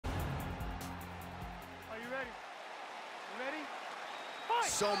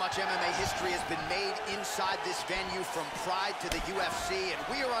So much MMA history has been made inside this venue, from Pride to the UFC, and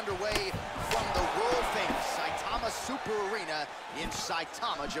we are underway from the world-famous Saitama Super Arena in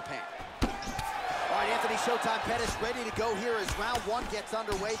Saitama, Japan. All right, Anthony "Showtime" Pettis ready to go here as round one gets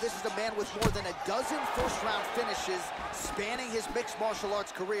underway. This is a man with more than a dozen first-round finishes spanning his mixed martial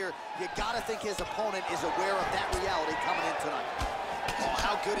arts career. You gotta think his opponent is aware of that reality coming in tonight. Oh,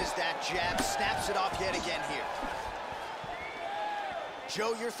 how good is that jab? Snaps it off yet again here.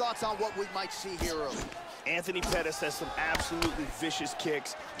 Joe, your thoughts on what we might see here early? Anthony Pettis has some absolutely vicious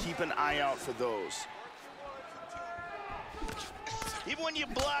kicks. Keep an eye out for those. Even when you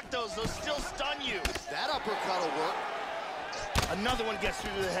block those, they'll still stun you. That uppercut will work. Another one gets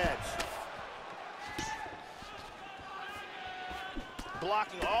through the head.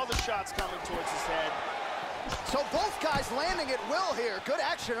 Blocking all the shots coming towards his head. So both guys landing at will here. Good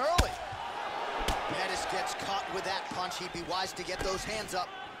action early. Pettis gets caught with that punch. He'd be wise to get those hands up.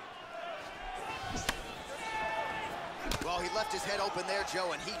 Well, he left his head open there,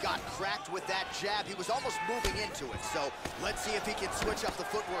 Joe, and he got cracked with that jab. He was almost moving into it. So let's see if he can switch up the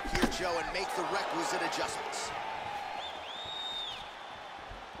footwork here, Joe, and make the requisite adjustments.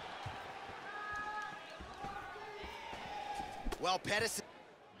 Well, Pettis...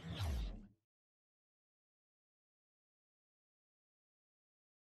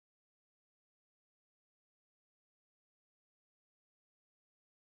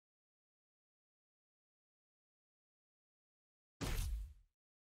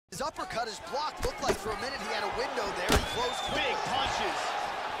 His uppercut is blocked. Looked like for a minute he had a window there. He closed. Big punches.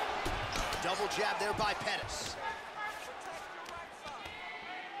 Double jab there by Pettis.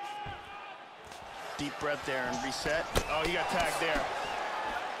 Deep breath there and reset. Oh, he got tagged there.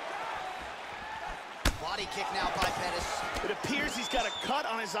 Body kick now by Pettis. It appears he's got a cut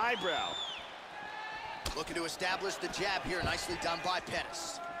on his eyebrow. Looking to establish the jab here. Nicely done by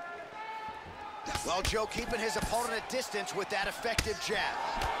Pettis. Well, Joe, keeping his opponent at distance with that effective jab.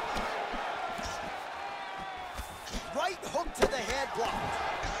 Right hook to the head,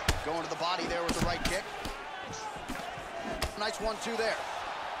 blocked. Going to the body there with the right kick. Nice 1-2 there.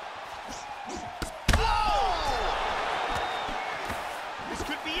 Oh! This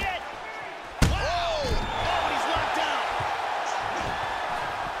could be it. Wow! Oh, he's knocked down.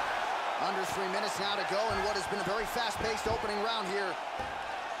 Under 3 minutes now to go in what has been a very fast-paced opening round here.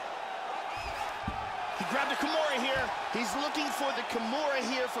 He grabbed a Kimura here. He's looking for the Kimura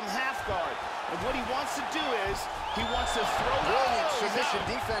here from half guard. And what he wants to do is, he wants to throw... Brilliant submission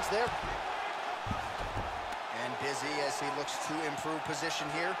defense there. And busy as he looks to improve position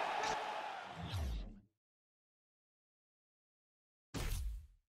here.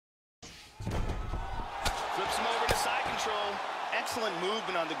 Flips him over to side control. Excellent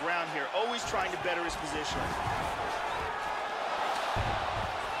movement on the ground here. Always trying to better his position.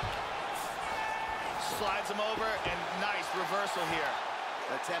 Slides him over, and nice reversal here.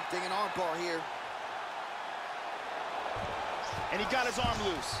 Attempting an armbar here. And he got his arm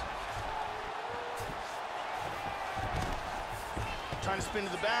loose. Trying to spin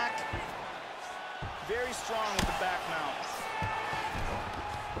to the back. Very strong with the back mount.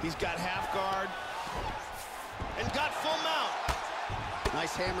 He's got half guard. And got full mount.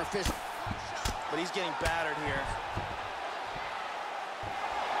 Nice hammer fist. But he's getting battered here.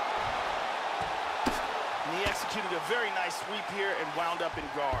 And he executed a very nice sweep here and wound up in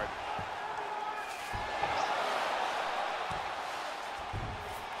guard.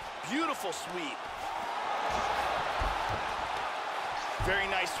 Beautiful sweep. Very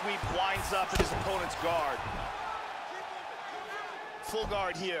nice sweep, winds up at his opponent's guard. Full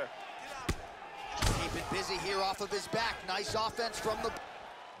guard here. Keep it busy here off of his back. Nice offense from the...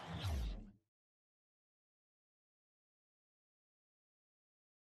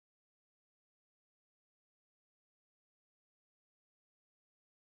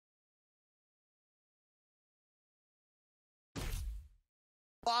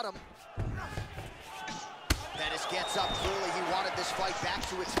 bottom. Pettis gets up. Clearly he wanted this fight back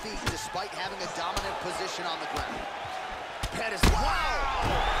to its feet despite having a dominant position on the ground. Pettis, wow!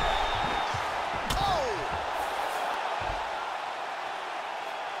 Oh!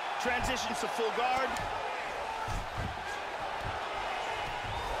 Transitions to full guard.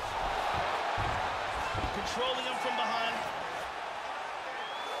 Controlling him from behind.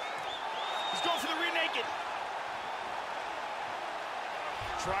 He's going for the rear naked.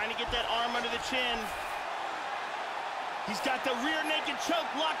 Trying to get that arm under the chin. He's got the rear naked choke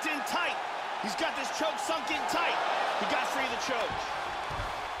locked in tight. He's got this choke sunk in tight. He got free of the choke.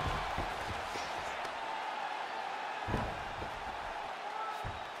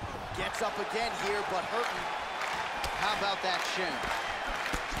 Gets up again here, but hurting. How about that shin?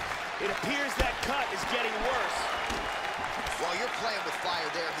 It appears that cut is getting worse. Well, you're playing with fire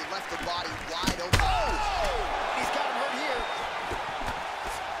there. He left the body wide open. Oh! He's got him hurt here.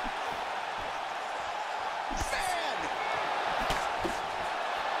 Man!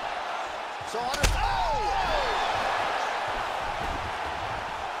 So under... Oh!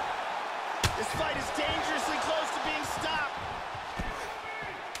 This fight is dangerously close to being stopped.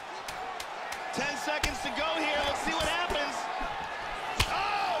 10 seconds to go here. Let's see what happens.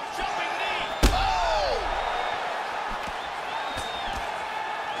 Oh, jumping knee. Oh!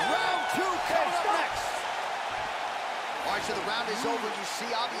 Round 2 coming up next. All right, so the round is over. You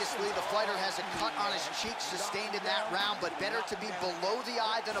see, obviously, the fighter has a cut on his cheek sustained in that round, but better to be below the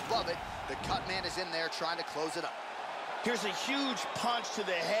eye than above it. The cut man is in there trying to close it up. Here's a huge punch to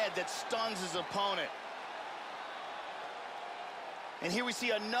the head that stuns his opponent. And here we see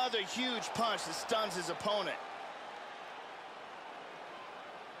another huge punch that stuns his opponent.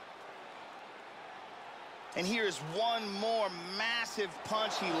 And here is one more massive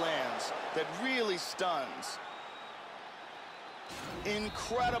punch he lands that really stuns.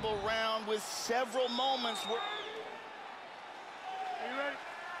 Incredible round with several moments where... Are you ready?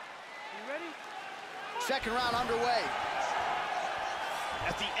 Are you ready? Second round underway.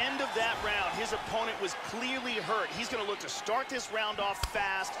 At the end of that round, his opponent was clearly hurt. He's going to look to start this round off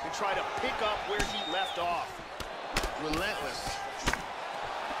fast and try to pick up where he left off. Relentless.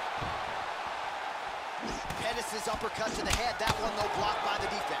 Pettis' uppercut to the head. That one, though, blocked by the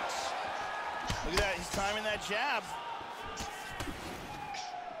defense. Look at that. He's timing that jab.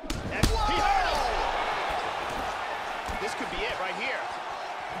 He hurt him. This could be it right here.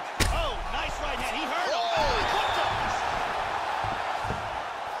 Oh, nice right hand. He hurt him. Oh, he hooked him.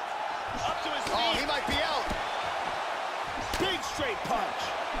 Up to his feet. Oh, he might be out. Big straight punch.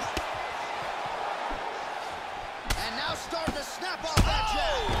 And now starting to snap off that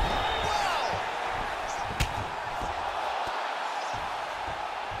jab. Wow!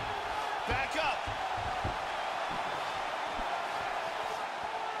 Back up.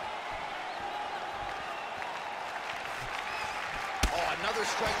 Oh, another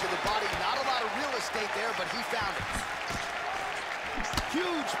strike to the body. Not a lot of real estate there, but he found it.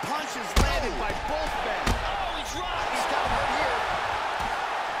 Huge punches landed by both men. Oh, he dropped. He's got him hurt here.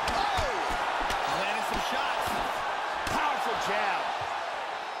 Oh! He's landing some shots. Powerful jab.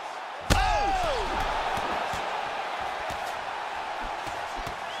 Oh!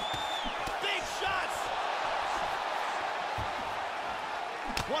 Big shots.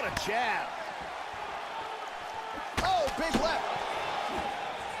 What a jab. Oh, big left.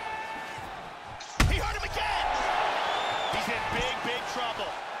 He hurt him again. He's in big trouble.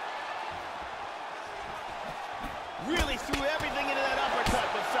 Really threw everything into that uppercut,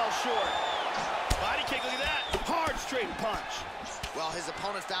 but fell short. Body kick, look at that. Hard straight punch. Well, his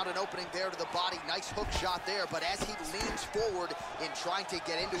opponent found an opening there to the body. Nice hook shot there, but as he leans forward in trying to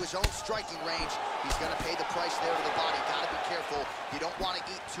get into his own striking range, he's going to pay the price there to the body. Got to be careful. You don't want to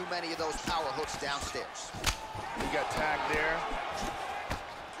eat too many of those power hooks downstairs. He got tagged there.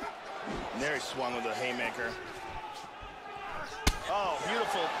 And there he swung with a haymaker. Oh,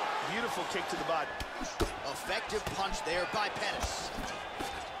 beautiful, beautiful kick to the body. Effective punch there by Pettis.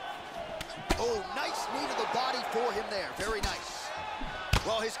 Oh, nice knee to the body for him there. Very nice.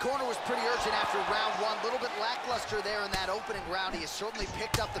 Well, his corner was pretty urgent after round 1. A little bit lackluster there in that opening round. He has certainly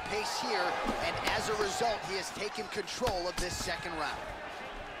picked up the pace here, and as a result, he has taken control of this second round.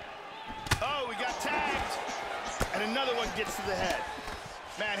 Oh, we got tagged. And another one gets to the head.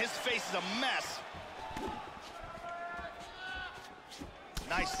 Man, his face is a mess.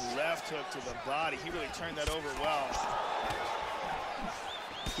 Nice left hook to the body. He really turned that over well.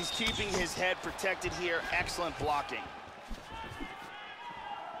 He's keeping his head protected here. Excellent blocking.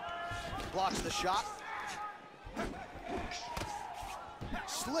 Blocks the shot.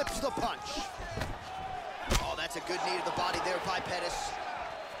 Slips the punch. Oh, that's a good knee to the body there by Pettis.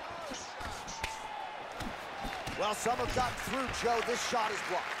 Well, some have gotten through, Joe. This shot is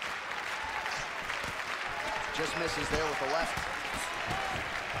blocked. Just misses there with the left.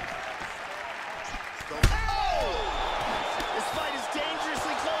 Oh! This fight is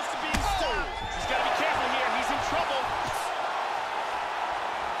dangerously close to being stopped. He's got to be careful here. He's in trouble.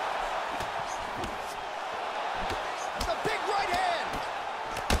 The big right hand.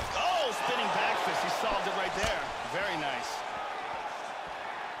 Oh, spinning back fist. He solved it right there. Very nice.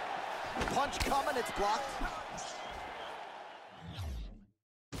 Punch coming. It's blocked.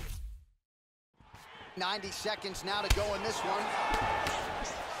 90 seconds now to go in this one.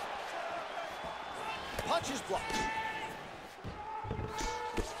 Punch is blocked.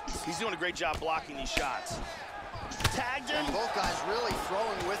 He's doing a great job blocking these shots. Tagged him. And both guys really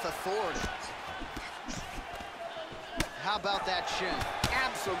throwing with authority. How about that shin?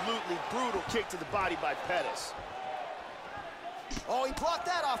 Absolutely brutal kick to the body by Pettis. Oh, he blocked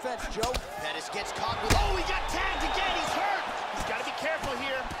that offense, Joe. Pettis gets caught with... Oh, he got tagged again. He's hurt. He's got to be careful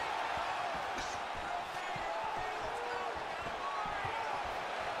here.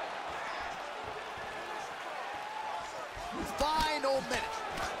 Final minute.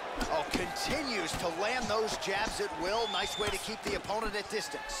 Oh, continues to land those jabs at will. Nice way to keep the opponent at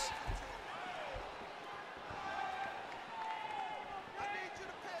distance.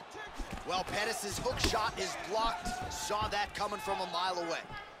 Well, Pettis' hook shot is blocked. Saw that coming from a mile away.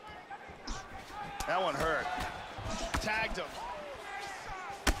 That one hurt. Tagged him.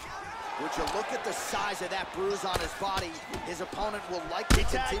 Would you look at the size of that bruise on his body? His opponent will likely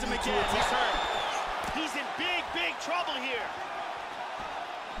Tagged him continue to again. He's attack. hurt. He's in big, big trouble here.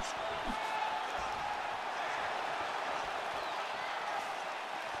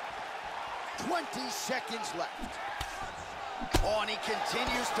 .20 seconds left. Oh, and he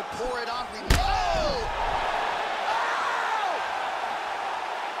continues to pour it on. Oh!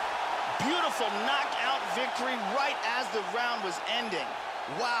 Beautiful knockout victory right as the round was ending.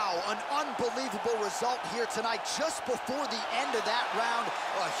 Wow, an unbelievable result here tonight. Just before the end of that round,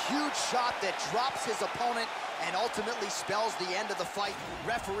 a huge shot that drops his opponent and ultimately spells the end of the fight.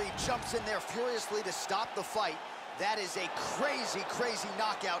 Referee jumps in there furiously to stop the fight. That is a crazy, crazy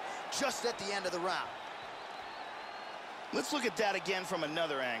knockout just at the end of the round. Let's look at that again from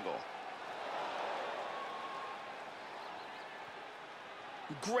another angle.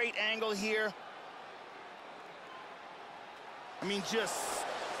 Great angle here. I mean, just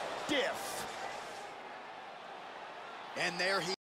stiff. And there he